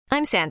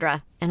I'm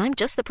Sandra, and I'm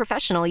just the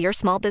professional your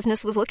small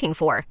business was looking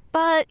for.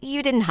 But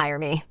you didn't hire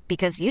me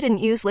because you didn't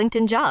use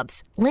LinkedIn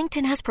Jobs.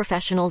 LinkedIn has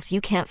professionals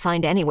you can't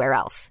find anywhere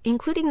else,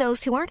 including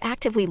those who aren't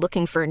actively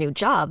looking for a new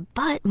job,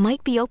 but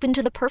might be open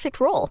to the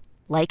perfect role,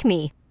 like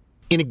me.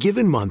 In a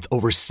given month,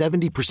 over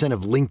 70%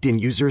 of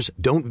LinkedIn users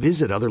don't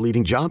visit other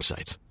leading job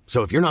sites.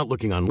 So if you're not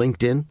looking on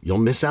LinkedIn, you'll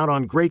miss out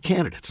on great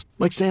candidates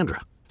like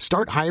Sandra.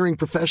 Start hiring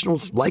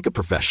professionals like a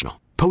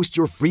professional. Post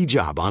your free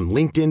job on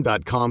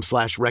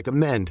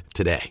linkedin.com/recommend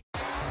today.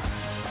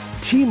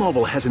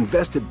 T-Mobile has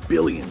invested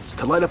billions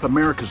to light up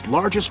America's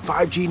largest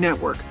 5G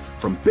network,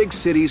 from big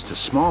cities to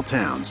small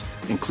towns,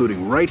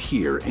 including right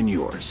here in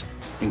yours.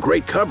 And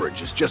great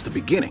coverage is just the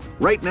beginning.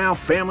 Right now,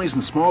 families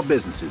and small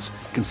businesses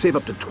can save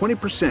up to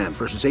 20%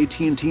 versus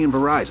AT&T and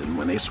Verizon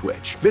when they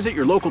switch. Visit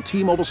your local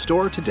T-Mobile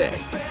store today.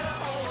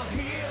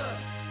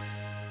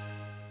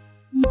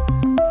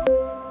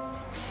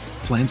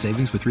 Plan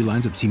savings with 3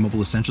 lines of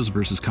T-Mobile Essentials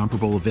versus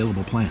comparable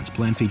available plans.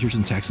 Plan features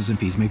and taxes and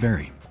fees may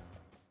vary.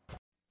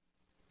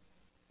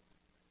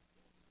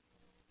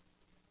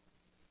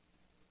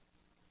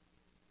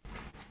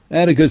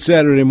 And a good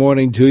Saturday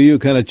morning to you.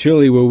 Kind of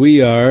chilly where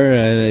we are.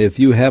 And if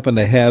you happen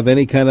to have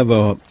any kind of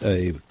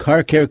a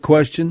car care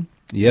question,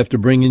 you have to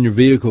bring in your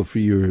vehicle for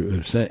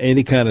your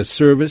any kind of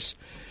service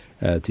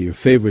to your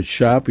favorite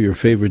shop or your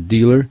favorite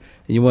dealer,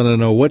 and you want to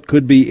know what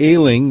could be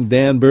ailing,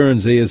 Dan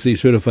Burns, ASE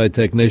certified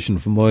technician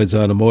from Lloyd's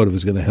Automotive,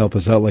 is going to help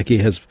us out like he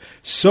has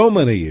so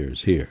many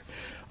years here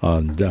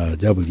on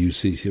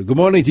WCCO. Good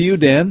morning to you,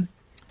 Dan.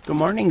 Good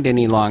morning,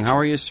 Denny Long. How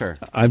are you, sir?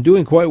 I'm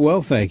doing quite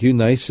well, thank you.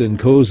 Nice and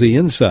cozy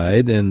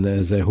inside, and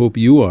as I hope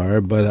you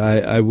are. But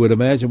I would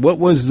imagine, what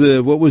was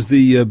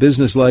the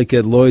business like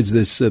at Lloyd's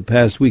this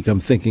past week? I'm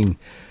thinking,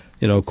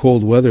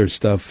 cold weather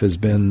stuff has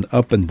been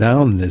up and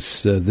down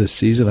this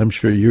season. I'm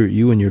sure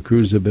you and your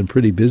crews have been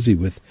pretty busy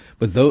with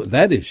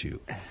that issue.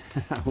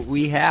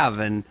 We have,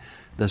 and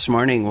this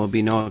morning will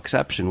be no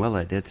exception, will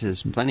it? It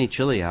is plenty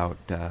chilly out.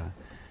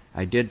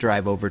 I did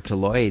drive over to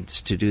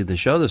Lloyd's to do the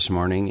show this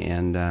morning,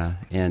 and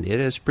it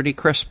is pretty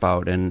crisp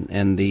out,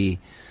 and the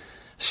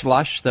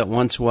slush that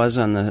once was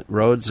on the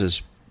roads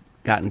has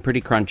gotten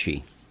pretty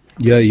crunchy.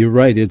 Yeah, you're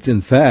right. It's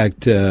in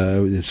fact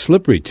it's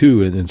slippery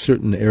too in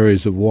certain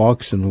areas of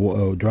walks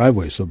and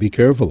driveways. So be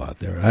careful out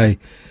there.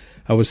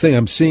 I was thinking,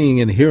 I'm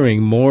seeing and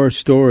hearing more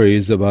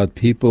stories about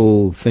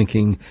people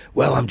thinking,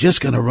 well, I'm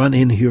just going to run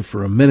in here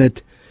for a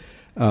minute.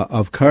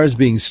 Of cars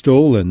being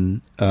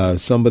stolen.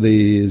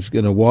 Somebody is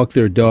going to walk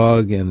their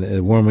dog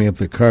and warming up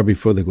the car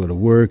before they go to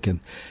work, and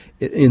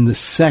in the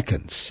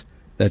seconds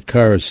that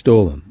car is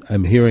stolen.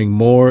 I'm hearing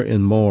more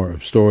and more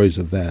stories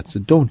of that. So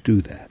don't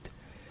do that.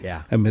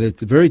 Yeah, I mean,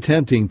 it's very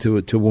tempting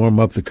to warm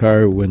up the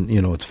car when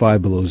it's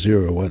 5 below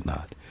zero or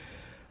whatnot,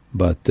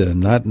 but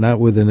not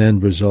with an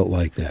end result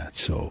like that.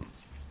 So.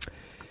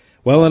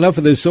 Well, enough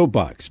of the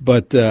soapbox,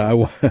 but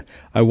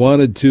I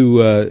wanted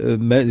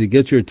to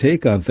get your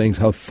take on things,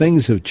 how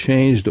things have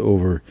changed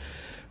over,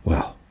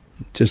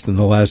 just in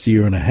the last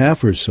year and a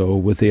half or so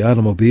with the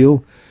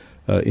automobile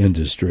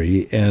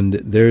industry. And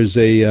there's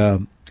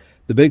the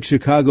big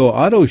Chicago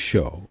Auto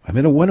Show. I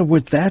mean, I wonder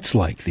what that's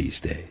like these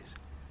days.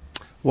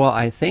 Well,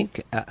 I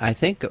think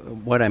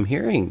what I'm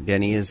hearing,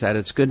 Denny, is that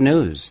it's good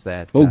news.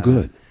 That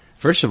good.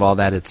 First of all,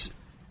 that it's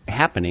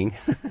happening.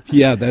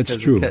 Yeah,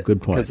 that's true.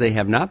 Good point. Because they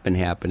have not been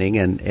happening,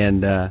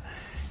 and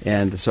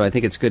so I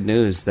think it's good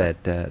news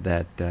that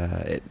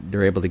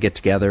they're able to get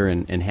together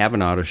and have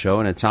an auto show,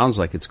 and it sounds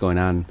like it's going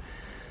on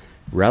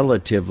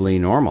relatively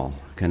normal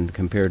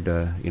compared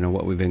to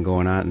what we've been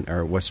going on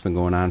or what's been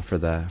going on for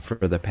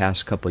the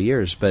past couple of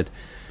years. But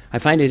I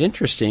find it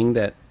interesting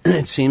that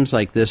it seems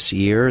like this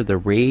year the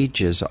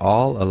rage is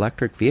all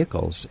electric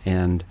vehicles,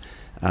 and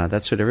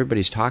that's what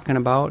everybody's talking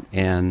about,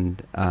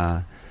 and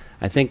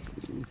I think,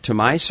 to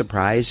my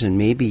surprise and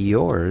maybe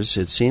yours,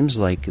 it seems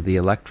like the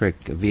electric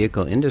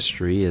vehicle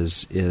industry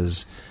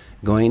is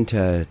going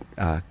to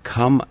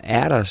come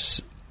at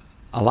us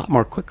a lot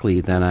more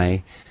quickly than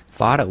I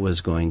thought it was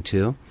going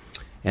to,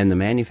 and the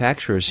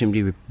manufacturers seem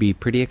to be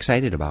pretty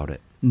excited about it.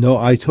 No,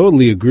 I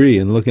totally agree.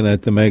 And looking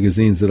at the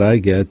magazines that I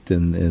get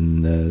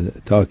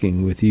and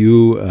talking with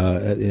you,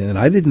 and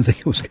I didn't think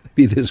it was going to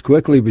be this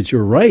quickly, but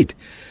you're right.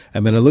 I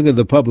mean, I look at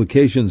the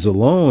publications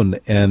alone,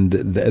 and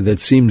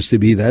that seems to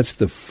be, that's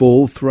the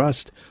full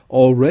thrust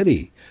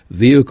already.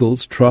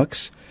 Vehicles,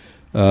 trucks,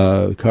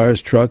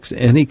 cars, trucks,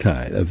 any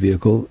kind of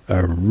vehicle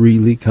are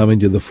really coming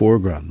to the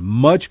foreground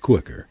much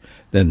quicker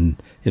than,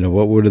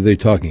 what are they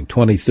talking,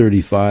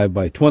 2035?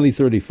 By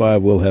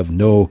 2035, we'll have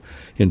no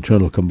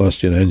internal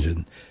combustion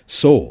engine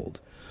sold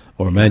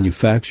or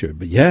manufactured.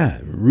 But yeah,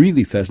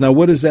 really fast. Now,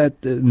 what does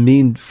that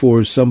mean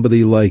for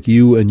somebody like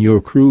you and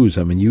your crews?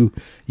 I mean,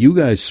 you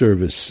guys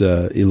service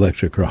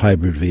electric or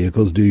hybrid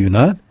vehicles, do you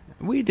not?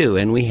 We do,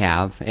 and we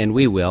have, and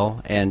we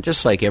will. And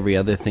just like every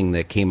other thing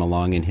that came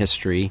along in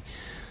history,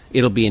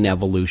 it'll be an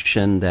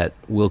evolution that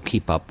we'll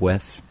keep up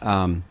with.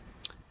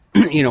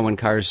 When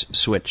cars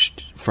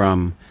switched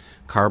from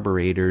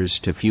carburetors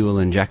to fuel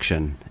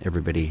injection,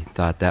 everybody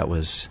thought that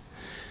was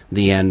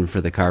the end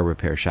for the car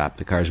repair shop.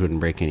 The cars wouldn't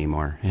break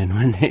anymore. And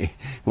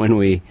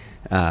when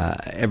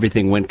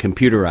everything went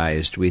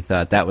computerized, we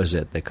thought that was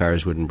it. The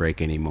cars wouldn't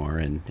break anymore,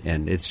 and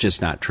it's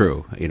just not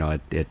true.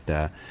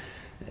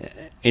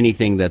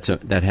 Anything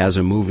that has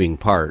a moving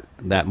part,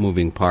 that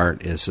moving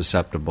part is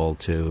susceptible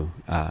to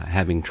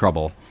having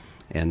trouble.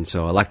 And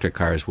so electric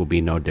cars will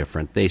be no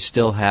different. They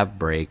still have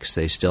brakes,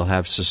 they still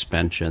have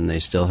suspension, they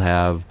still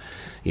have,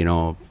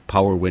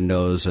 power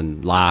windows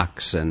and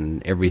locks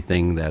and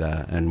everything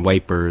and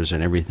wipers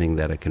and everything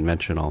that a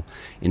conventional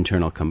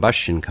internal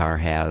combustion car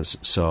has.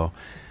 So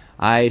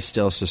I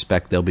still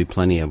suspect there'll be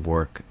plenty of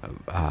work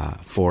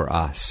for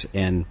us.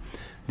 And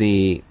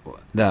the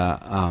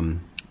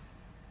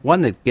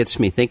one that gets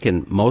me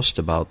thinking most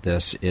about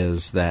this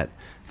is that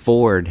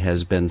Ford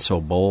has been so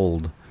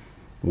bold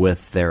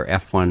with their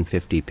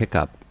F-150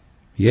 pickup.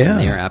 Yeah.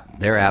 And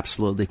they're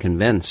absolutely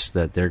convinced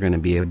that they're going to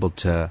be able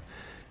to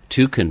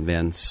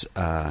convince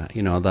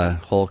the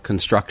whole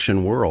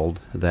construction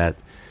world that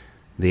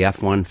the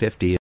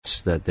F-150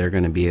 is, that they're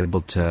going to be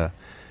able to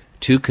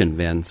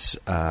convince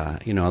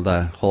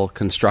the whole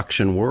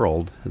construction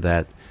world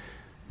that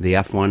the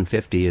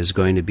F-150 is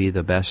going to be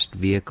the best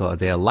vehicle.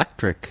 The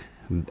electric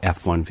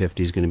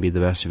F-150 is going to be the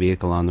best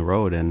vehicle on the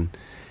road, and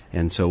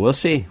so we'll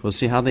see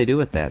how they do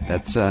with that.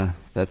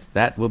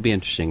 That will be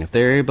interesting. If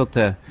they're able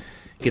to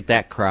get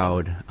that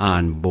crowd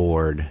on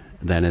board,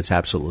 then it's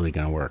absolutely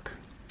going to work.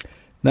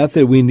 Not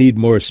that we need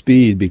more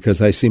speed,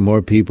 because I see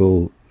more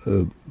people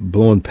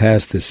blowing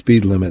past the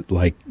speed limit,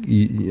 like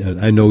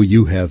I know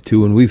you have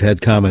too, and we've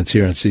had comments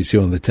here on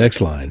CCO on the text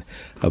line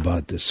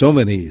about so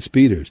many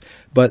speeders.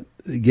 But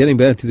getting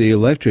back to the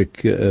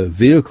electric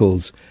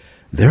vehicles,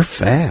 they're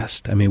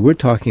fast. I mean, we're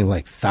talking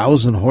like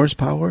 1,000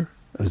 horsepower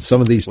in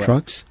some of these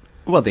trucks.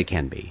 Well, they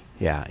can be.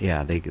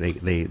 Yeah,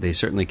 they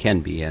certainly can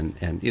be, and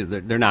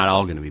they're not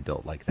all going to be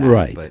built like that,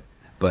 right?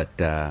 But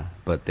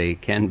they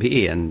can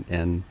be,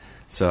 and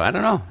so I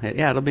don't know.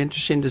 Yeah, it'll be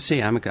interesting to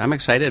see. I'm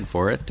excited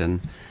for it, and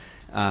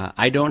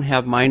I don't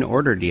have mine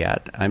ordered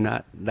yet. I'm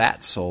not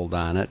that sold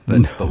on it,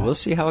 but we'll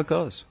see how it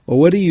goes. Well,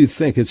 what do you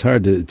think? It's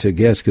hard to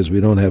guess because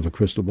we don't have a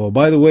crystal ball.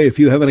 By the way, if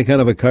you have any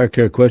kind of a car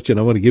care question,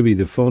 I want to give you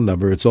the phone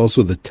number. It's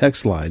also the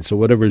text line, so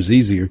whatever's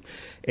easier.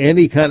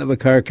 Any kind of a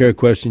car care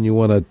question you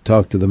want to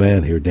talk to the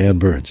man here, Dan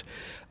Burns.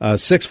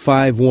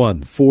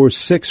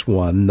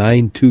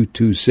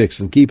 651-461-9226.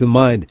 And keep in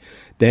mind,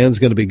 Dan's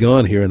going to be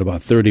gone here in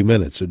about 30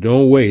 minutes, so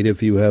don't wait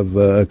if you have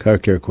a car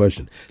care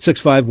question.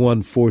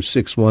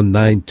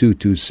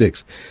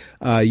 651-461-9226.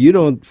 You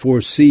don't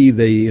foresee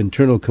the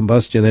internal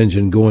combustion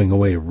engine going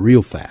away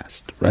real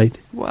fast, right?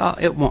 Well,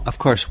 it won't. Of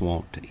course,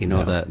 won't.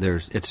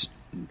 It's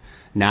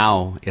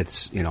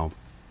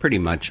pretty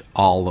much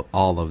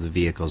all of the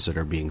vehicles that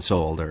are being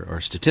sold,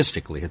 or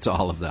statistically, it's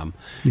all of them.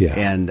 Yeah.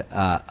 And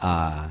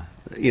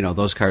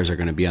those cars are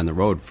going to be on the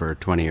road for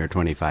 20 or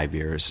 25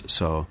 years.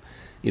 So,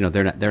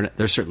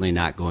 they're certainly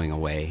not going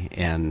away,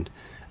 and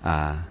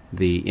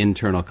the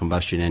internal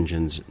combustion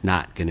engine's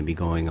not going to be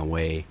going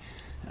away,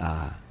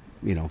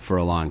 for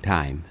a long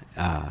time.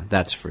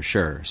 That's for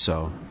sure.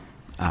 So,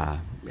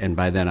 and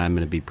by then I'm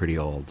going to be pretty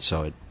old,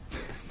 so it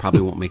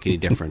probably won't make any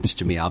difference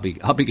to me. I'll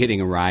be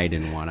getting a ride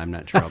in one. I'm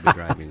not sure I'll be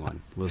driving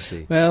one. We'll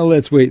see. Well,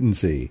 let's wait and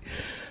see.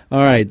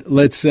 All right,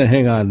 let's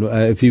hang on.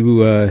 If you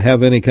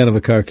have any kind of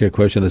a car care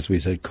question, as we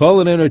said, call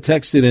it in or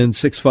text it in,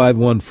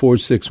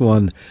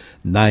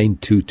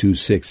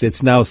 651-461-9226.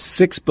 It's now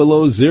 6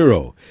 below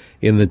zero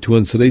in the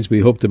Twin Cities. We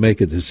hope to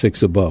make it to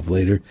 6 above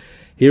later.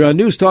 Here on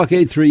News Talk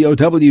 830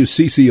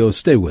 WCCO,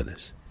 stay with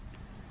us.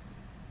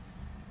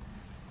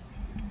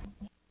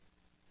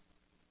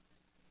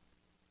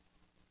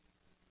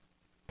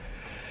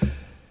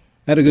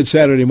 Had a good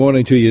Saturday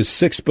morning to you.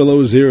 6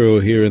 below zero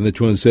here in the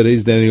Twin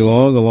Cities. Danny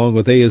Long, along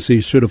with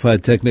ASE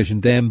certified technician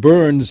Dan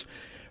Burns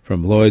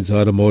from Lloyd's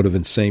Automotive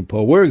in St.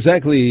 Paul. Where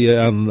exactly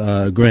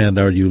on Grand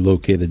are you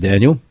located,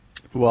 Daniel?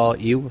 Well,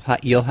 you'll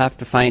have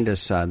to find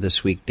us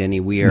this week,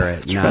 Denny. We are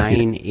at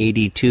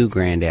 982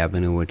 Grand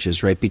Avenue, which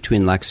is right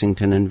between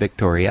Lexington and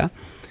Victoria.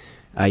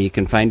 You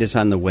can find us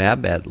on the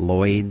web at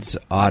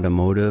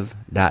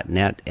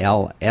lloydsautomotive.net,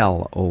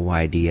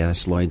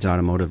 LLOYDS,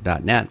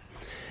 lloydsautomotive.net.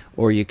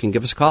 Or you can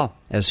give us a call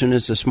as soon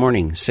as this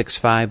morning,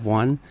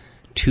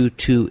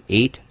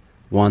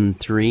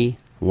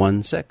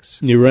 651-228-1316.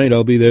 You're right.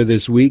 I'll be there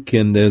this week,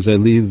 and as I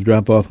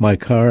drop off my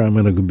car, I'm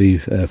going to be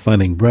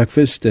finding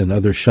breakfast and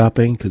other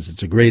shopping because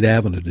it's a great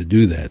avenue to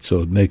do that.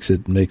 So it makes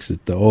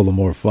it all the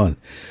more fun.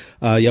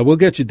 We'll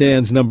get you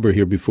Dan's number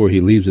here before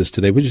he leaves us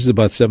today, which is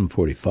about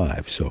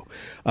 7:45. So,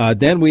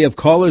 Dan, we have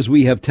callers,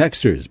 we have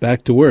texters.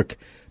 Back to work.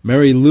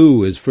 Mary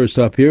Lou is first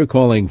up here,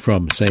 calling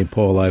from St.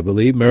 Paul, I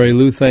believe. Mary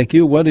Lou, thank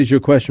you. What is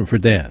your question for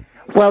Dan?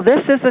 Well,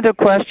 this isn't a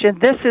question.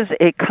 This is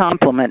a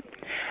compliment.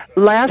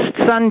 Last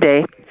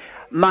Sunday,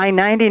 my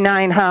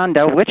 99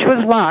 Honda, which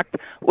was locked,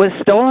 was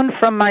stolen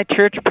from my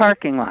church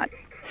parking lot.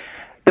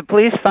 The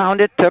police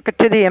found it, took it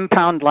to the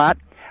impound lot.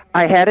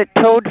 I had it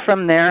towed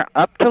from there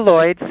up to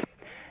Lloyd's.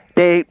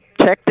 They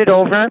checked it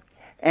over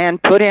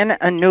and put in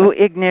a new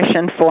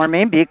ignition for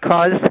me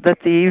because the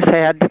thieves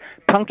had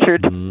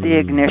punctured the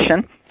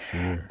ignition.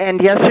 Sure.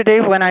 And yesterday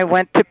when I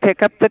went to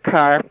pick up the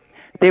car,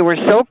 they were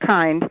so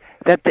kind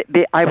that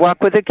I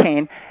walk with a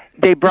cane.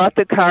 They brought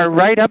the car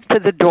right up to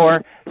the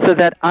door so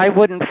that I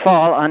wouldn't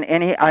fall on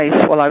any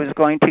ice while I was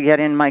going to get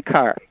in my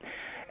car.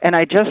 And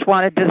I just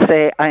wanted to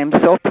say I am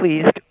so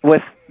pleased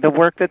with the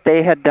work that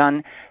they had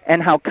done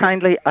and how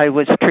kindly I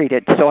was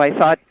treated. So I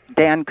thought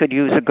Dan could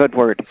use a good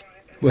word.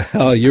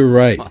 Well, you're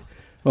right.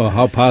 Well,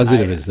 how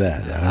positive is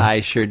that? Huh?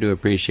 I sure do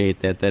appreciate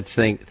that.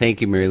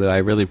 Thank you, Mary Lou. I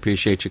really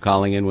appreciate you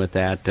calling in with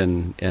that,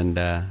 and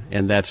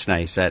that's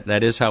nice.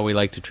 That is how we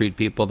like to treat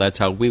people. That's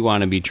how we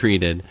want to be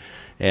treated,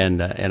 and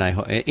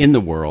in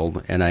the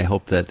world. And I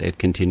hope that it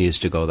continues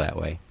to go that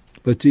way.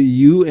 But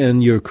you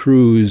and your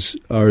crews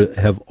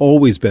have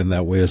always been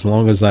that way as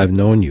long as I've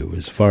known you.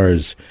 As far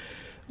as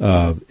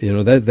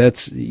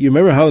that's you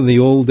remember how in the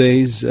old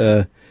days.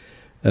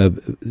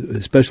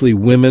 Especially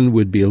women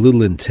would be a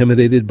little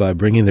intimidated by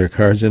bringing their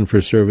cars in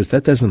for service.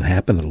 That doesn't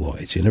happen at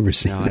Lloyd's. You never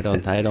see that.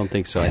 No, I don't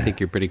think so. Yeah. I think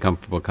you're pretty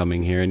comfortable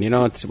coming here. And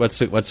what's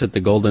it?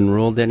 The golden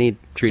rule, Denny?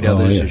 Treat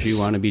others as you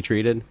want to be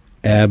treated.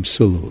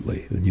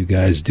 Absolutely, and you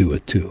guys do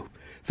it too.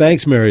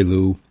 Thanks, Mary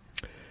Lou.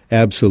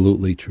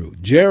 Absolutely true.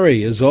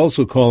 Jerry is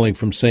also calling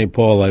from St.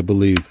 Paul, I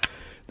believe,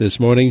 this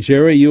morning.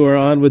 Jerry, you are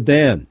on with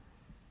Dan.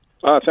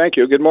 Thank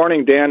you. Good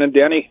morning, Dan and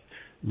Denny.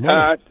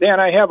 Dan,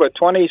 I have a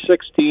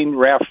 2016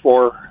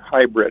 RAV4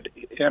 hybrid,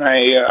 and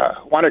I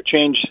want to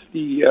change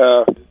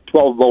the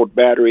 12-volt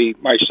battery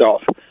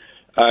myself.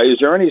 Is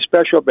there any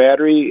special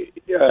battery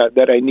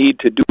that I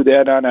need to do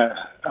that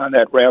on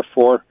that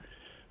RAV4,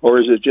 or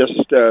is it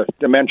just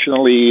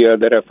dimensionally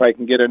that if I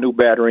can get a new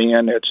battery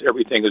in,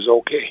 everything is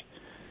okay?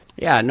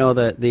 Yeah, no,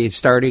 the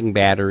starting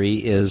battery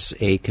is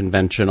a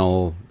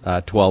conventional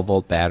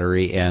 12-volt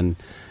battery, and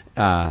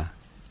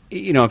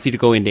if you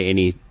go into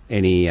any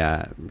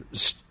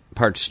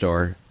parts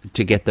store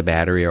to get the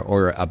battery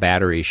or a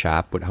battery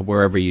shop,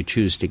 wherever you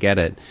choose to get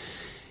it,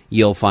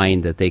 you'll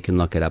find that they can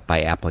look it up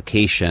by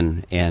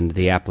application, and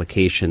the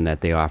application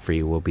that they offer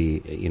you will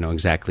be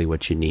exactly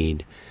what you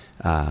need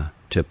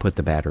to put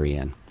the battery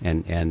in.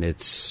 And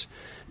it's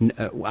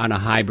on a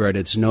hybrid,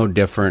 it's no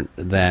different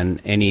than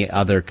any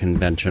other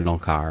conventional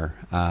car.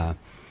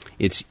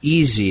 It's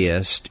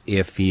easiest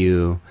if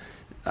you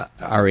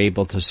are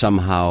able to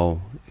somehow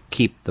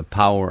keep the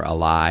power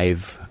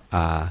alive,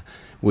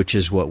 which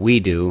is what we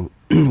do.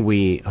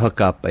 We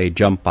hook up a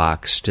jump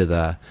box to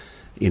the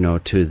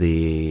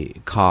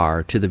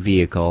car, to the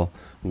vehicle,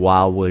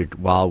 while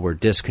we're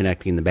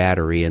disconnecting the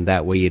battery, and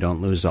that way you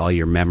don't lose all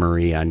your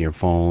memory on your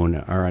phone,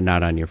 or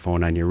not on your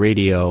phone, on your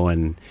radio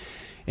and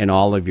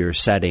all of your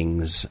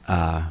settings.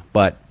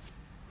 But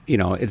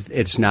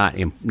it's not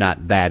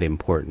that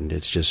important.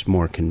 It's just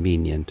more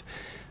convenient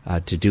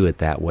to do it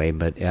that way.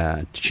 But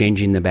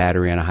changing the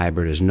battery on a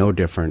hybrid is no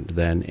different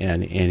than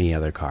in any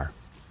other car.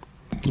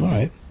 All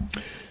right.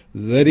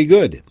 Very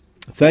good.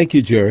 Thank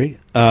you, Jerry.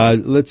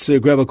 Let's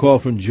grab a call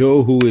from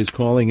Joe, who is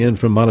calling in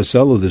from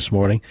Monticello this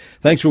morning.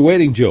 Thanks for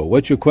waiting, Joe.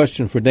 What's your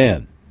question for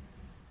Dan?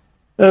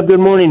 Good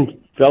morning,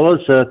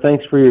 fellas.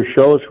 Thanks for your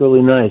show. It's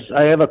really nice.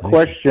 I have a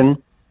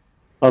question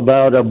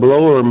about a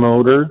blower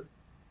motor,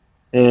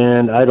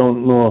 and I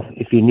don't know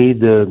if you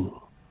need the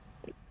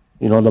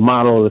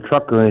model of the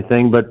truck or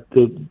anything, but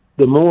the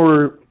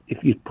mower,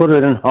 if you put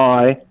it in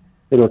high,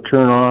 it'll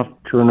turn off,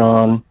 turn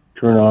on,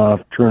 turn off,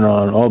 turn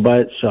on all by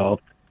itself.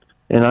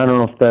 And I don't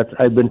know if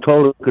I've been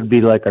told it could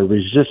be like a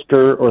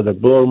resistor or the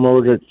blower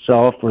motor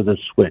itself or the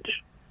switch.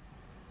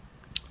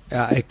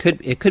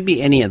 It could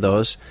be any of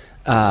those.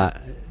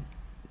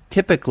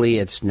 Typically,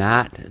 it's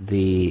not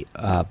the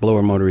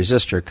blower motor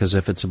resistor, because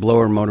if it's a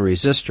blower motor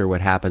resistor,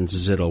 what happens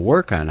is it'll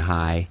work on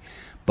high,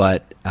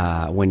 but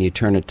when you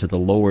turn it to the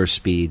lower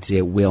speeds,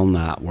 it will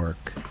not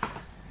work.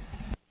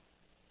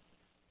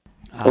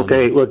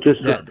 Okay, well,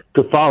 just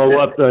to follow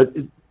up,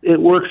 it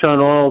works on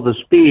all the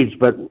speeds,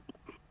 but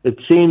it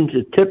seems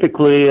that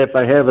typically if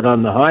I have it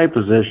on the high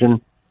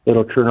position,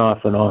 it'll turn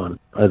off and on.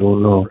 I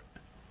don't know.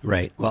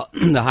 Right. Well,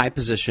 the high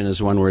position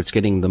is one where it's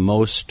getting the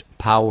most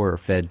power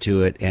fed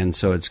to it, and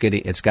so it's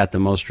got the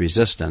most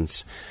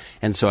resistance.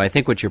 And so I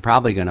think what you're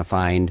probably going to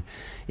find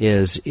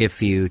is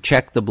if you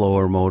check the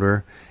blower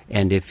motor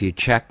and if you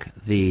check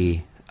the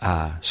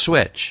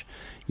switch,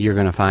 you're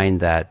going to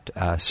find that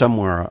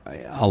somewhere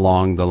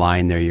along the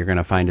line there, you're going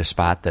to find a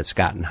spot that's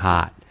gotten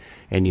hot.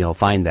 And you'll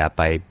find that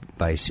by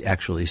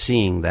actually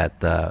seeing that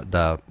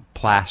the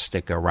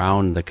plastic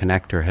around the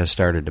connector has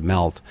started to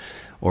melt,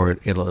 or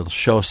it'll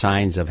show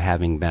signs of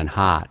having been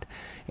hot.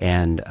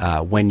 And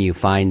when you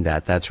find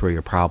that, that's where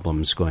your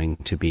problem's going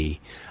to be.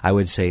 I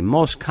would say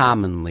most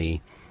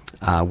commonly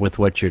with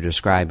what you're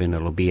describing,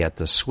 it'll be at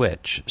the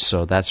switch.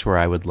 So that's where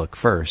I would look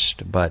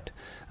first. But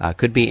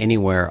could be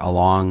anywhere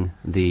along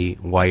the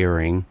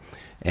wiring,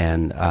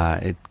 and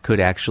it could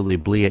actually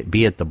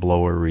be at the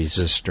blower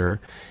resistor,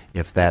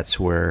 if that's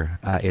where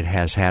it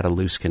has had a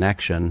loose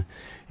connection.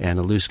 And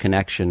a loose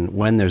connection,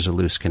 when there's a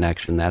loose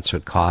connection, that's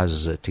what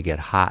causes it to get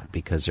hot,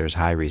 because there's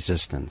high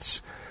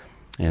resistance.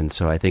 And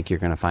so I think you're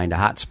going to find a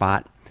hot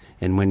spot,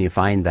 and when you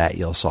find that,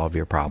 you'll solve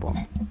your problem.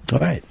 All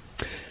right.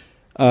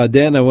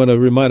 Dan, I want to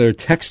remind our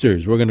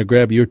texters, we're going to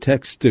grab your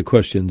text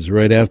questions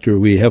right after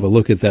we have a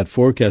look at that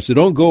forecast. So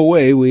don't go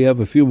away. We have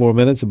a few more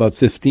minutes, about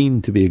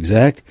 15 to be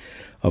exact,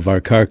 of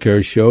our Car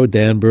Care Show.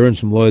 Dan Burns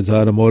from Lloyd's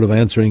Automotive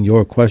answering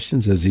your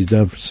questions as he's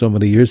done for so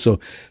many years. So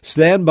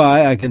stand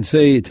by. I can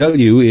tell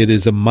you it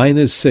is a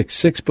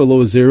 -6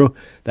 below zero.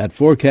 That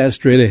forecast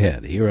straight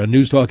ahead. Here on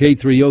News Talk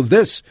 830,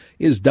 this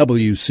is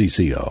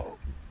WCCO.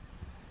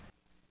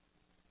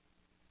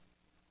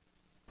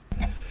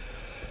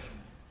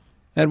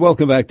 And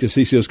welcome back to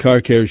CCO's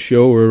Car Care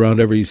Show. We're around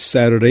every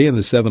Saturday in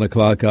the 7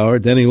 o'clock hour.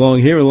 Denny Long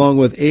here, along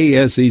with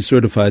ASE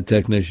certified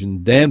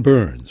technician Dan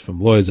Burns from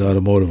Lloyd's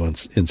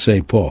Automotive in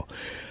St. Paul,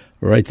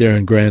 right there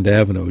in Grand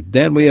Avenue.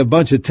 Dan, we have a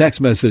bunch of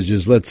text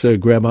messages. Let's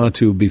grab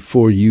onto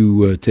before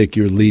you take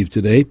your leave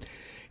today.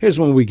 Here's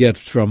one we get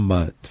from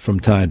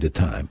time to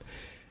time.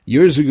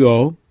 Years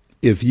ago,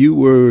 if you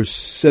were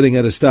sitting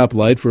at a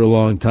stoplight for a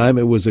long time,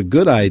 it was a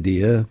good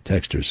idea,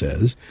 texter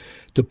says,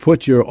 to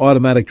put your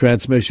automatic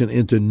transmission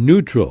into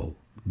neutral.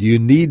 Do you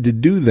need to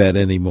do that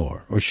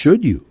anymore, or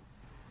should you?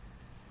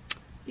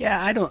 Yeah,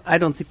 I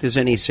don't think there's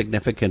any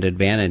significant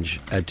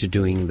advantage to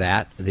doing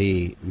that.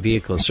 The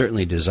vehicle is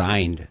certainly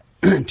designed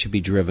to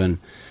be driven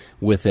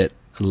with it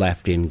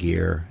left in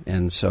gear,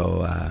 and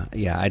so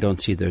I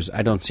don't see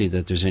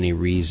that there's any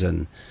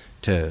reason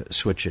to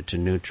switch it to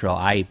neutral.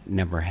 I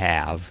never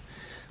have.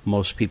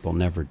 Most people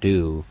never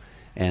do.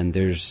 And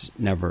there's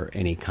never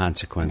any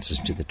consequences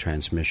to the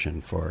transmission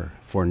for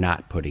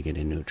not putting it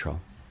in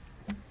neutral.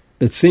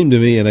 It seemed to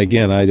me, and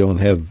again, I don't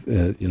have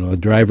a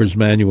driver's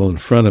manual in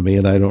front of me,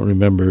 and I don't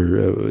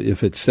remember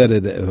if it said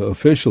it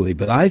officially,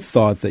 but I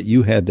thought that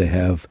you had to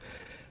have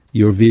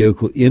your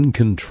vehicle in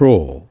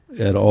control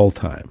at all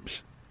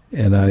times.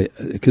 And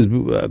because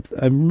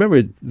I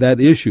remember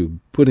that issue,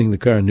 putting the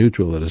car in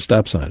neutral at a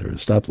stop sign or a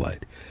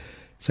stoplight,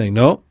 saying,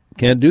 no,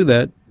 can't do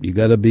that. You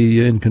got to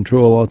be in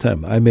control all the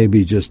time. I may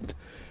be just...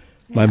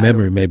 My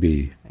memory may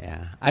be.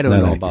 Yeah, I don't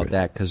know about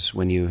that, because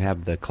when you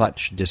have the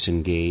clutch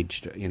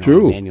disengaged,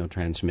 manual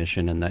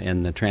transmission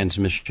and the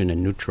transmission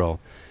in neutral,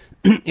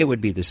 it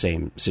would be the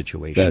same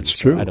situation. That's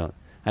true.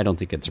 I don't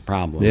think it's a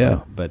problem.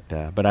 Yeah, but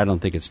I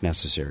don't think it's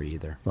necessary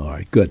either. All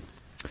right, good.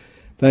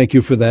 Thank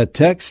you for that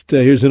text.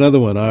 Here's another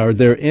one. Are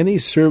there any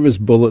service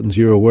bulletins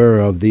you're aware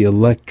of the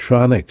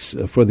electronics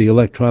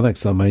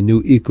on my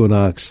new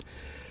Equinox?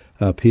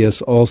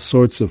 P.S. All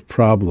sorts of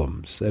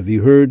problems. Have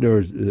you heard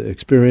or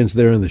experienced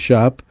there in the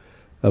shop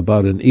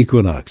about an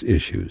Equinox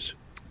issues?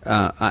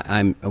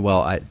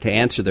 To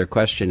answer their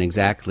question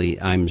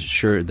exactly, I'm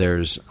sure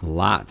there's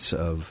lots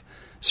of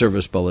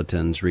service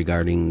bulletins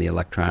regarding the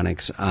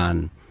electronics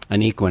on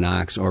an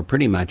Equinox or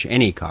pretty much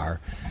any car.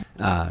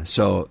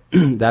 So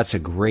that's a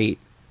great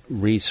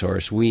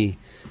resource. We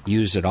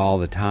use it all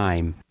the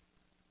time.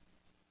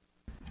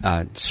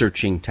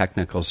 Searching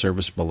technical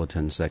service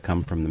bulletins that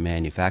come from the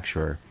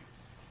manufacturer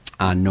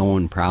on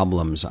known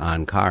problems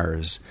on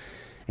cars,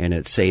 and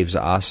it saves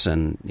us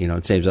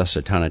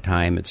a ton of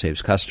time. It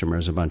saves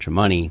customers a bunch of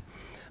money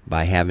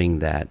by having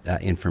that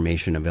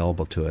information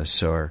available to us.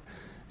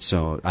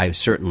 So I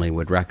certainly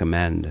would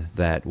recommend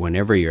that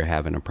whenever you're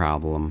having a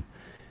problem,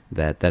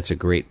 that's a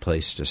great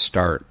place to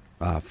start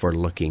for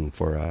looking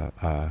for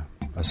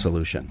a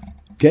solution.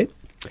 Okay.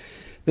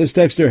 This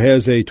texter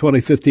has a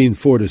 2015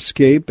 Ford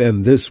Escape,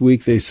 and this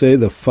week they say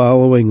the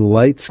following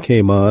lights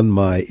came on: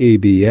 my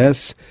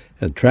ABS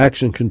and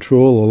traction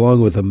control,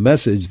 along with a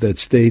message that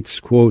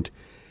states, quote,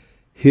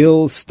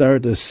 "Hill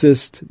Start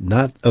Assist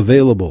not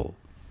available."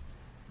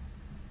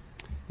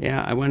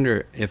 Yeah, I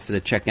wonder if the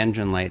check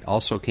engine light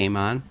also came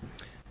on,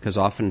 because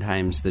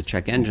oftentimes the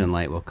check engine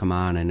light will come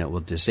on and it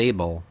will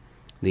disable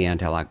the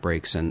anti-lock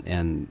brakes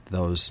and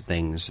those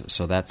things.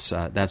 So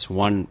that's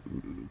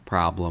one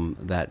problem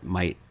that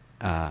might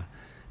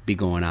be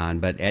going on.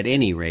 But at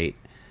any rate,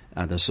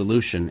 the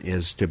solution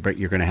is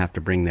you're going to have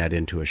to bring that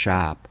into a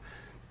shop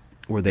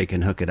where they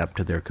can hook it up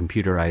to their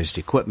computerized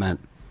equipment,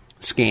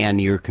 scan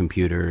your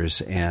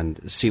computers, and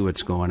see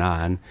what's going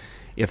on.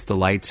 If the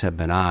lights have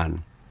been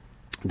on,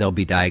 there'll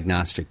be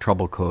diagnostic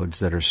trouble codes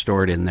that are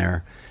stored in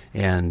there,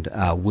 and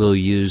we'll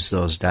use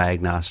those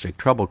diagnostic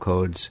trouble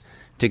codes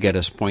to get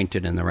us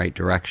pointed in the right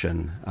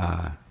direction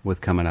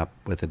with coming up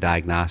with the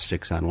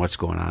diagnostics on what's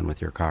going on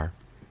with your car.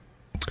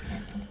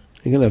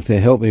 You're going to have to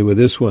help me with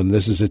this one.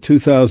 This is a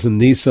 2000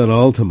 Nissan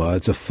Altima.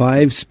 It's a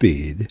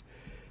 5-speed.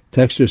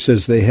 Texter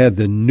says they had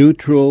the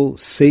neutral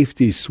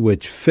safety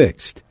switch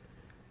fixed.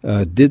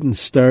 Didn't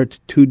start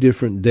 2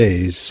 different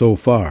days so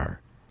far.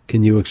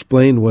 Can you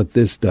explain what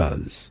this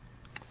does?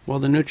 Well,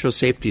 the neutral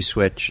safety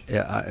switch,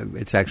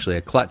 it's actually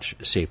a clutch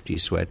safety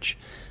switch.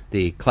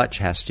 The clutch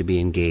has to be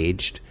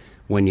engaged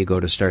when you go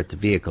to start the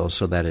vehicle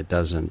so that it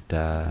doesn't,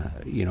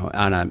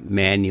 on a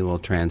manual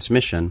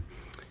transmission,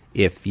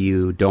 if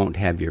you don't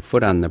have your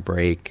foot on the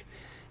brake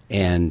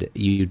and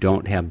you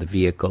don't have the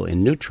vehicle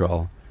in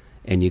neutral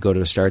and you go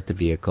to start the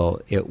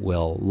vehicle, it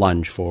will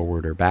lunge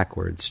forward or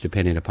backwards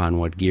depending upon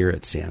what gear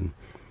it's in,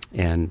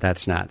 and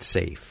that's not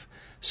safe.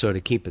 So to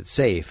keep it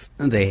safe,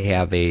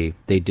 they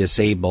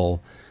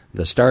disable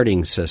the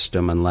starting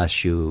system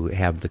unless you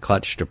have the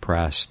clutch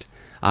depressed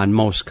on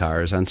most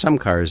cars. On some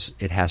cars,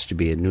 it has to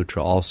be in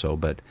neutral also,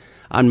 but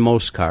on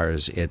most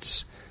cars,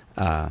 it's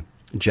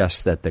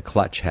just that the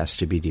clutch has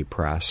to be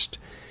depressed.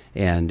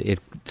 And if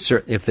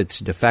it's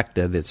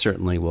defective, it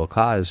certainly will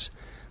cause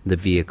the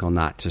vehicle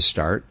not to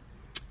start.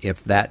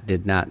 If that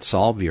did not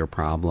solve your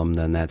problem,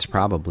 then that's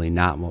probably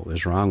not what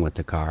was wrong with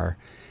the car.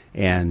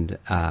 And,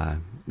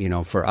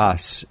 for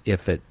us,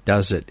 if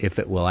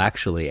it will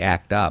actually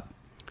act up,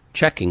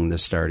 checking the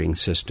starting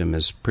system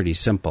is pretty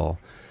simple.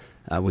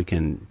 We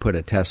can put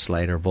a test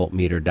light or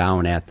voltmeter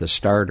down at the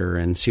starter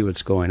and see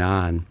what's going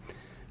on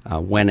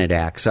when it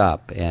acts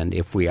up. And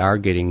if we are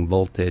getting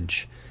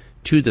voltage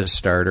to the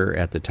starter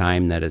at the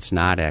time that it's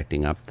not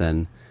acting up,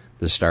 then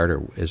the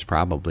starter is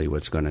probably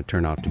what's going to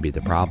turn out to be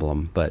the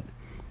problem. But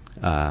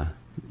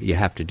you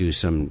have to do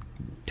some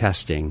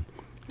testing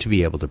to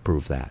be able to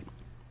prove that.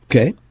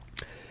 Okay.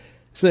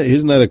 So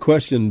here's another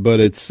question, but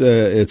it's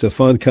a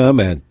fun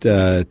comment.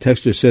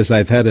 Texter says,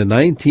 I've had a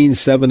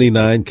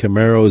 1979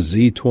 Camaro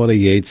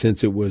Z28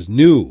 since it was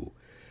new.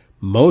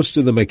 Most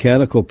of the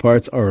mechanical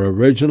parts are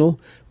original,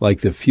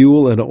 like the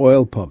fuel and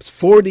oil pumps.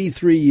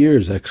 43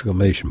 years,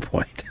 exclamation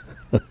point.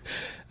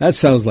 That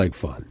sounds like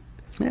fun.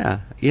 Yeah.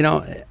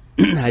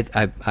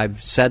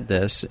 I've said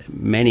this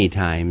many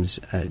times,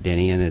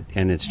 Denny,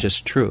 and it's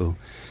just true.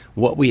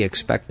 What we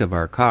expect of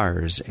our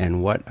cars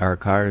and what our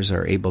cars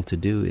are able to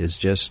do is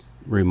just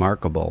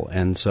remarkable.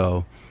 And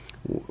so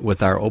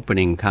with our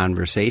opening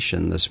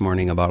conversation this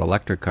morning about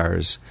electric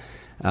cars,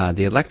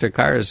 the electric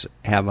cars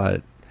have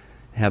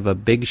a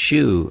big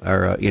shoe,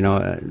 or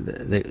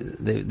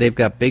they've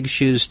got big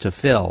shoes to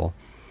fill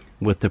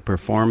with the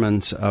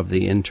performance of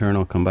the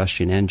internal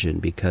combustion engine,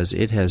 because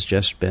it has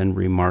just been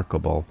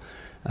remarkable.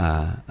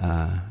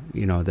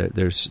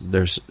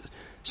 There's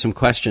some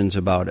questions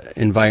about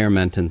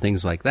environment and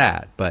things like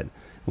that, but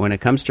when it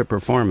comes to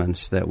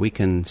performance, that we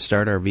can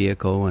start our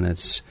vehicle when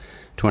it's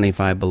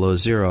 25 below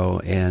zero,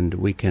 and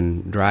we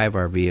can drive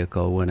our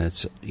vehicle when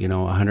it's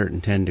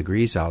 110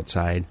 degrees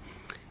outside,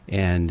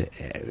 and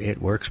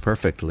it works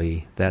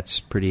perfectly. That's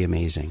pretty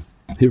amazing.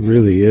 It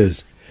really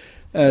is.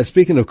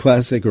 Speaking of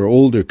classic or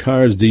older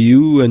cars, do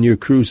you and your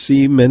crew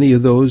see many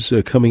of those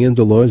coming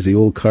into Lloyd's, the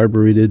old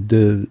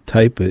carbureted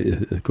type?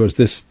 Of course,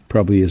 this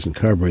probably isn't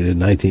carbureted in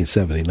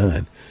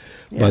 1979.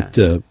 Yeah.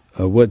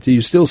 But what do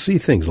you still see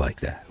things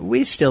like that?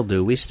 We still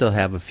do. We still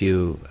have a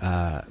few,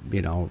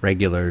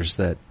 regulars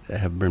that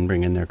have been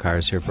bringing their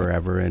cars here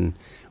forever, and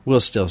we'll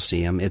still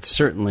see them. It's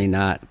certainly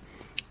not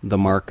the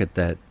market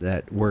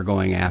that we're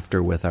going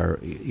after with our,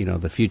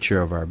 the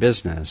future of our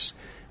business,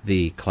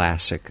 the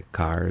classic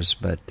cars,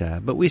 but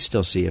we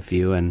still see a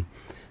few, and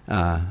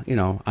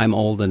I'm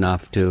old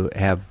enough to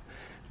have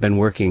been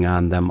working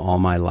on them all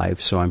my life,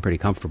 so I'm pretty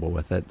comfortable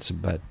with it.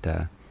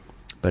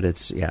 But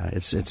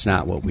it's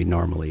not what we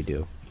normally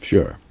do.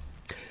 Sure.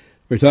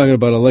 We're talking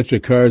about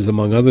electric cars,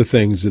 among other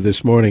things,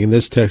 this morning, and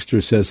this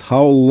texter says,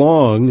 how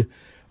long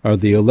are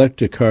the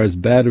electric cars'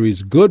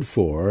 batteries good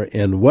for,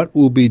 and what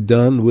will be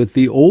done with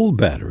the old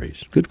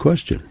batteries? Good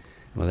question.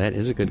 Well, that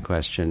is a good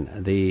question.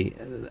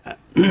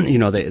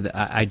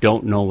 I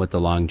don't know what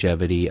the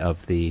longevity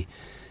of the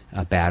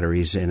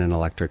batteries in an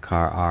electric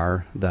car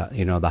are.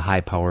 The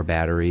high power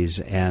batteries,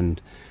 and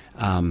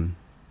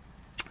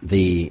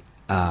the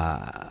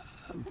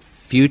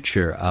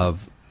future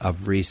of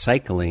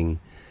recycling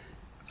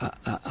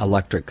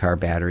electric car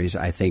batteries,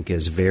 I think,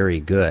 is very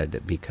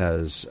good,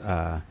 because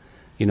the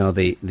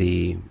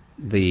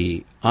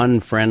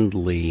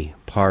unfriendly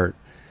part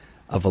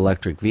of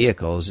electric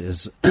vehicles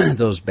is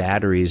those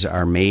batteries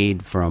are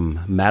made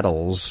from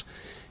metals,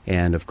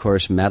 and of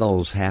course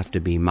metals have to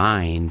be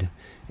mined,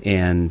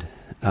 and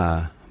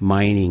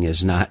mining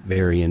is not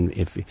very,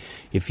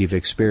 if you've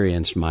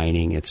experienced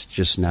mining, it's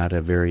just not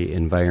a very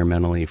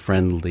environmentally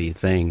friendly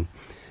thing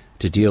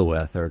to deal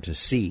with or to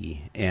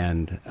see.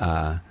 And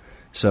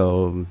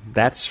so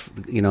that's,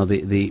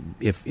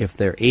 if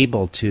they're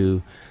able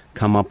to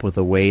come up with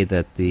a way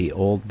that the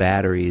old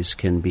batteries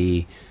can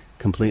be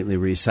completely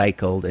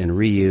recycled and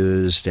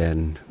reused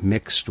and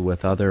mixed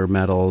with other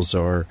metals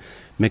or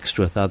mixed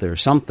with other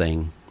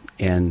something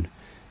and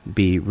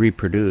be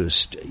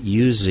reproduced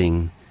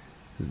using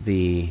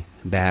the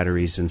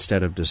batteries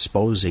instead of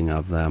disposing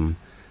of them,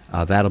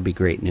 that'll be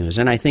great news.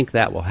 And I think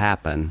that will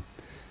happen.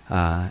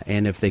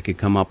 And if they could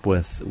come up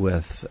with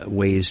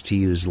ways to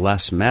use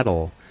less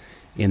metal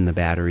in the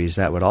batteries,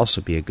 that would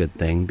also be a good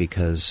thing,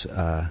 because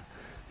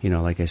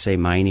like I say,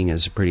 mining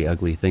is a pretty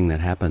ugly thing that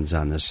happens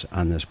on this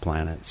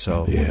planet.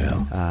 So,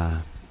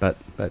 yeah. But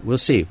we'll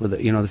see.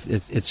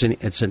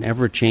 It's an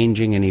ever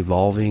changing and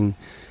evolving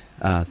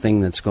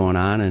thing that's going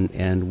on,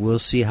 and we'll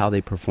see how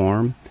they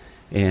perform,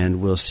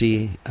 and we'll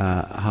see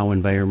how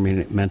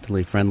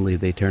environmentally friendly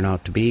they turn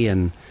out to be,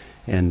 and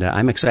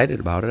I'm excited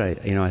about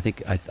it.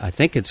 I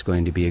think it's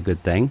going to be a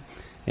good thing,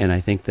 and I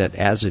think that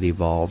as it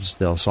evolves,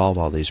 they'll solve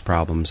all these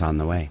problems on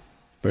the way.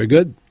 Very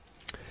good.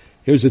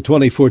 Here's a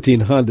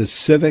 2014 Honda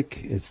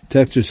Civic. Its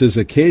texture says,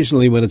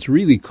 occasionally when it's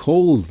really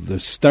cold, the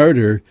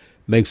starter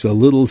makes a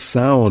little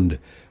sound.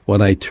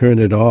 when I turn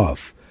it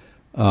off.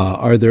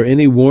 Are there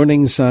any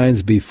warning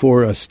signs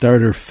before a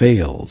starter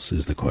fails,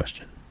 is the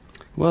question.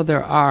 Well,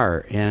 there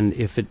are, and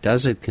if it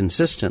does it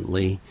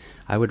consistently,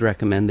 I would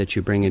recommend that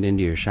you bring it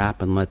into your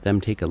shop and let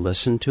them take a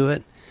listen to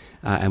it.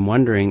 I'm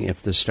wondering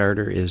if the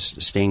starter is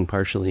staying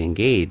partially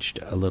engaged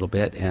a little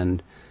bit,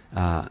 and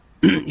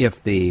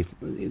if the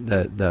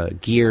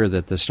gear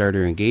that the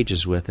starter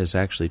engages with is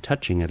actually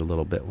touching it a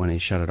little bit when you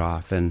shut it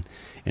off. And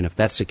if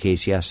that's the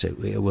case, yes,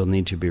 it will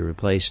need to be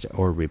replaced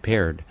or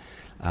repaired.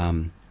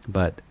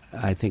 But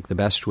I think the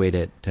best way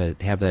to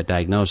have that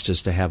diagnosed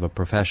is to have a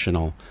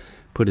professional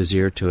put his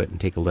ear to it and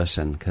take a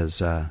listen,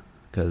 because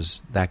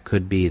that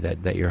could be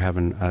that you're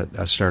having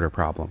a starter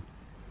problem.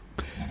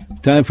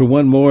 Time for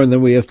one more, and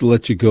then we have to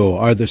let you go.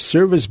 Are the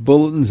service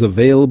bulletins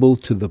available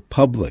to the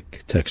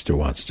public? Texter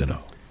wants to know.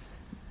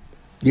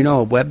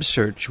 A web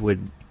search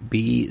would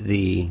be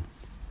the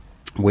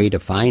way to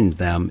find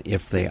them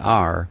if they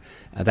are.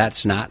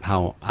 That's not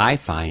how I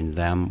find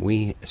them.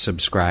 We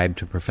subscribe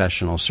to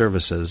professional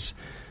services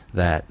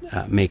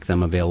that make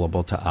them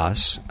available to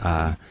us.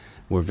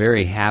 We're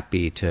very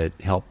happy to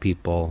help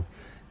people,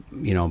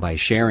 by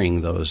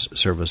sharing those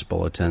service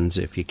bulletins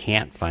if you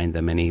can't find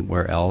them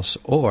anywhere else,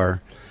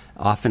 or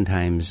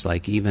oftentimes,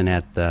 like even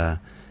at the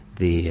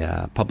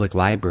public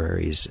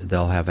libraries,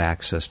 they'll have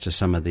access to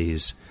some of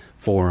these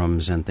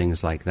forums and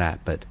things like that.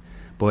 But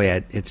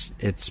boy,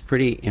 it's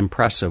pretty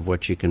impressive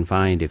what you can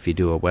find if you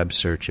do a web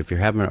search. If you're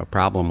having a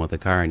problem with a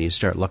car and you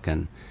start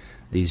looking,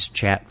 these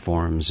chat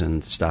forums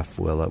and stuff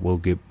will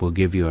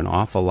give you an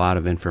awful lot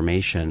of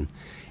information,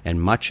 and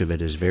much of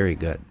it is very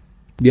good.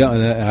 Yeah,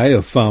 and I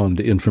have found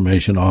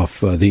information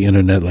off the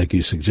internet, like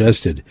you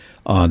suggested,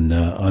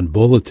 on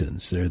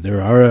bulletins.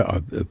 There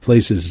are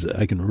places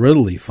I can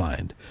readily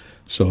find.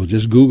 So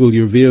just Google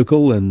your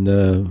vehicle and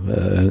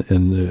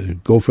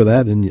go for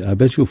that, and I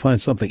bet you'll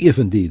find something. If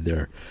indeed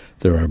there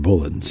are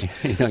bulletins.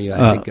 I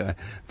think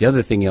the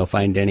other thing you'll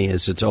find, Denny,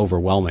 is it's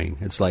overwhelming.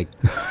 It's like,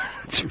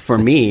 for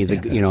me,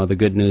 the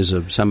good news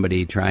of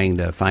somebody trying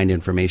to find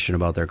information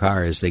about their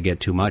car is they get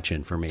too much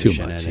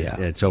information,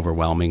 it's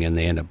overwhelming, and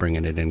they end up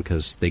bringing it in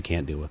because they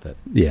can't deal with it.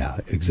 Yeah,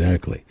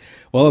 exactly.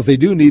 Well, if they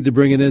do need to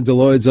bring it into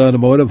Lloyd's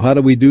Automotive, how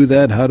do we do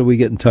that? How do we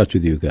get in touch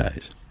with you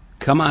guys?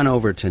 Come on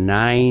over to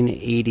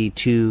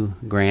 982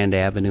 Grand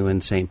Avenue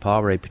in St.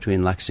 Paul, right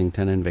between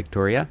Lexington and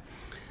Victoria.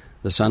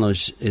 The sun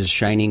is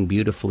shining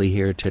beautifully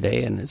here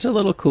today, and it's a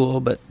little cool,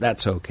 but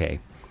that's okay.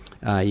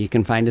 You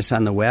can find us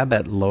on the web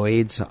at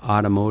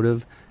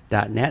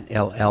lloydsautomotive.net,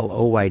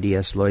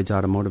 LLOYDS,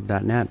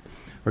 lloydsautomotive.net.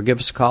 Or give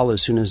us a call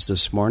as soon as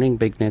this morning.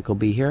 Big Nick will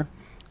be here,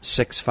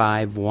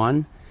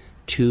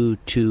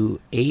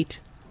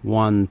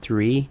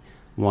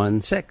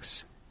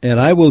 651-228-1316. And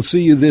I will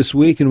see you this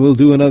week, and we'll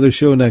do another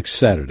show next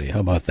Saturday. How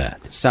about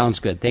that? Sounds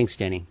good. Thanks,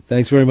 Denny.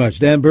 Thanks very much.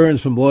 Dan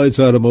Burns from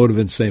Lloyd's Automotive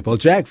in St. Paul.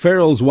 Jack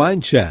Farrell's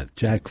Wine Chat.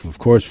 Jack, of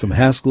course, from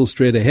Haskell,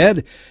 straight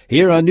ahead.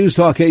 Here on News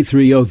Talk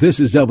 830, this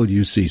is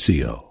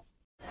WCCO.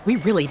 We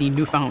really need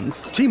new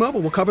phones. T-Mobile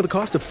will cover the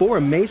cost of 4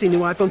 amazing new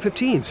iPhone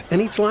 15s, and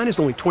each line is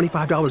only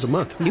 $25 a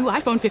month. New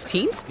iPhone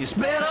 15s? It's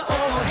better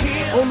over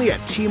here. Only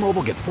at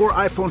T-Mobile, get 4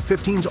 iPhone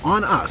 15s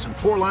on us and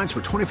 4 lines for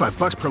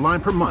 $25 per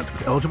line per month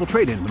with eligible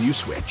trade-in when you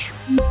switch.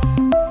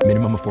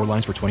 Minimum of 4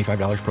 lines for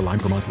 $25 per line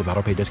per month with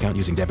autopay discount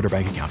using debit or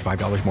bank account.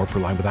 $5 more per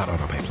line without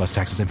autopay, plus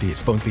taxes and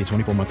fees. Phone fee at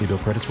 24 monthly bill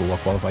credits for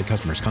well-qualified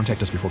customers.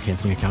 Contact us before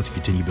canceling account to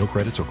continue bill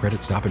credits or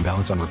credit stop and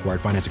balance on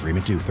required finance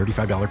agreement due.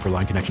 $35 per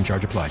line connection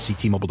charge applies. See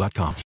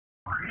T-Mobile.com.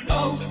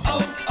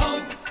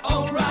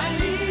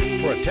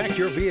 O'Reilly. Protect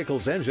your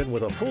vehicle's engine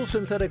with a full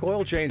synthetic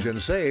oil change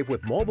and save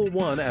with Mobil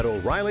 1 at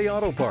O'Reilly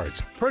Auto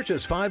Parts.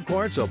 Purchase 5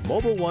 quarts of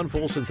Mobil 1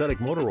 full synthetic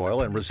motor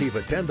oil and receive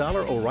a $10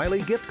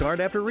 O'Reilly gift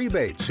card after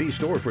rebate. See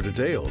store for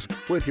details.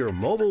 With your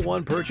Mobil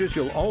 1 purchase,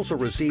 you'll also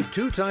receive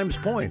 2 times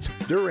points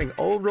during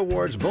O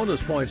Rewards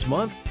Bonus Points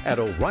Month at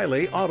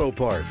O'Reilly Auto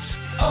Parts.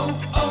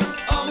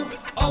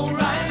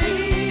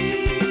 O'Reilly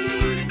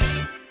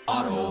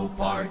Auto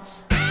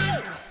Parts.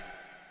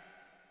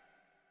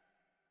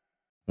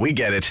 We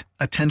get it.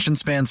 Attention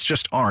spans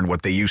just aren't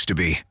what they used to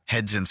be.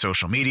 Heads in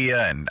social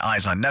media and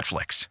eyes on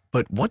Netflix.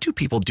 But what do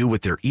people do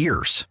with their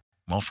ears?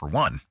 Well, for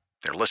one,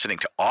 they're listening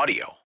to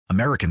audio.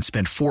 Americans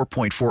spend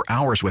 4.4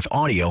 hours with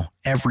audio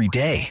every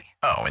day.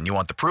 Oh, and you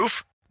want the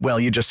proof? Well,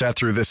 you just sat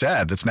through this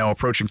ad that's now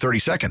approaching 30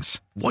 seconds.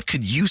 What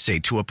could you say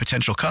to a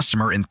potential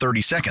customer in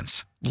 30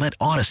 seconds? Let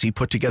Odyssey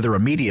put together a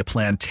media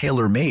plan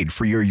tailor-made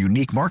for your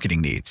unique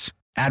marketing needs.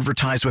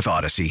 Advertise with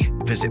Odyssey.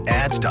 Visit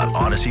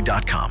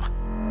ads.odyssey.com.